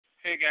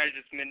Hey guys,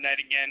 it's midnight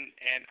again,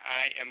 and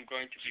I am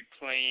going to be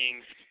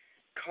playing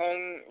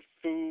Kung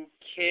Fu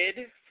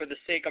Kid for the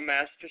Sega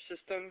Master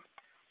System.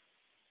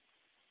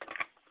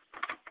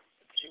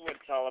 Let's see what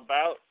it's all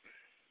about.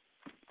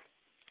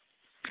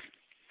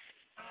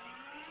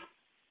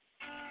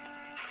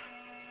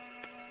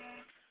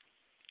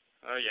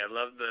 Oh yeah, I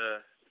love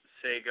the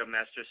Sega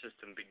Master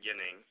System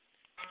beginning.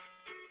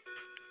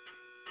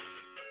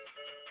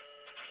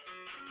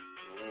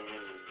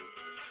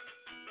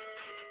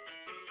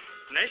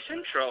 Nice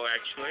intro,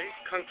 actually.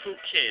 Kung Fu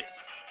Kid.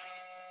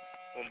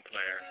 One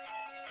player.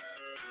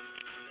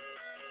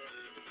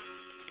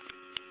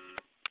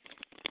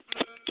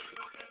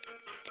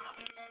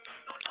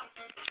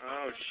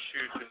 Oh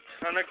shoot,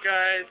 a ton of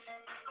guys.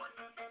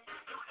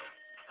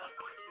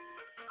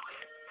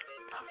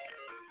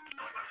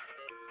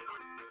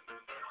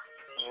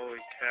 Holy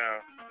cow.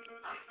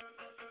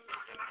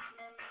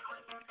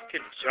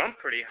 Could jump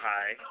pretty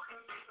high.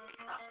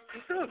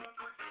 These little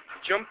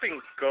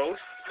jumping ghosts,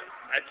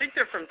 I think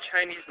they're from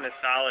Chinese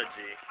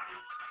mythology.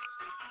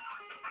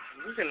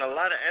 Using a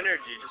lot of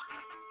energy.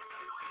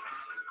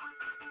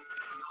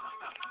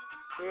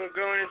 We're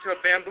going into a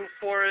bamboo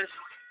forest.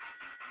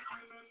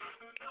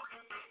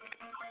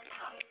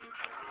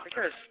 I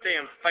gotta stay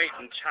and fight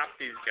and chop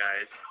these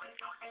guys.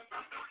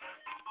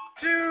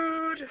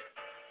 Dude!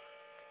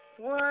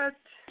 What?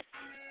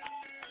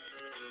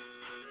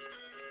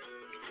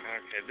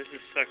 Okay, this is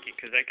sucky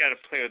because I gotta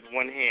play with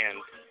one hand.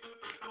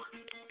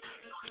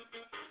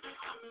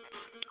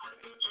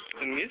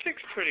 The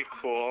music's pretty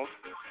cool.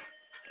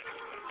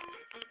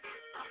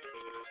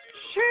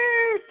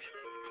 Shoot!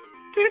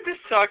 Dude, this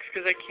sucks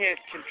because I can't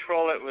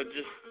control it with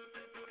just...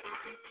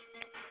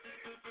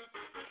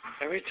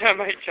 Every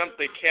time I jump,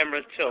 the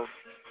camera tilts.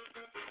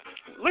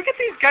 Look at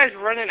these guys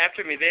running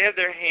after me. They have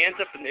their hands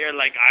up in the air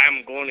like,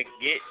 I'm going to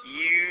get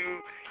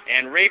you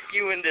and rape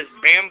you in this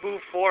bamboo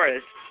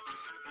forest.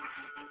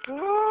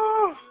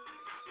 Woo!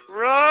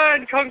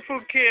 Run, Kung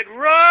Fu Kid,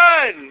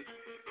 run!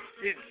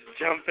 He's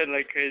jumping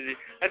like crazy.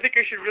 I think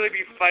I should really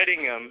be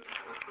fighting him.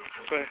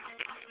 But...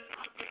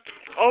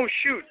 Oh,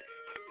 shoot!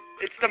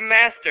 It's the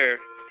master.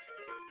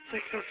 It's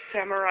like some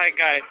samurai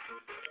guy.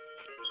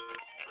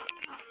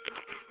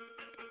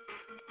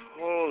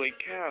 Holy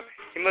cow.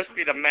 He must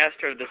be the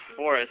master of this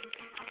forest.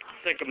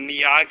 It's like a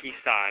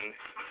Miyagi-san.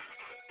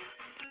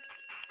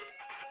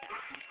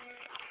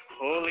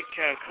 Holy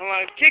cow. Come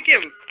on, kick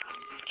him!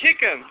 Kick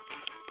him!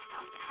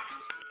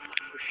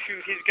 Oh,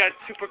 shoot, he's got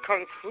super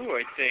kung fu,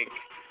 I think.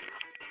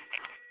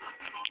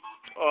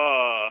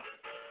 Oh.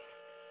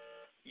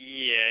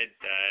 Yeah, it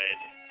died.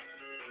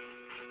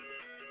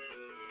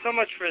 So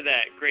much for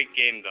that. Great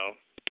game, though.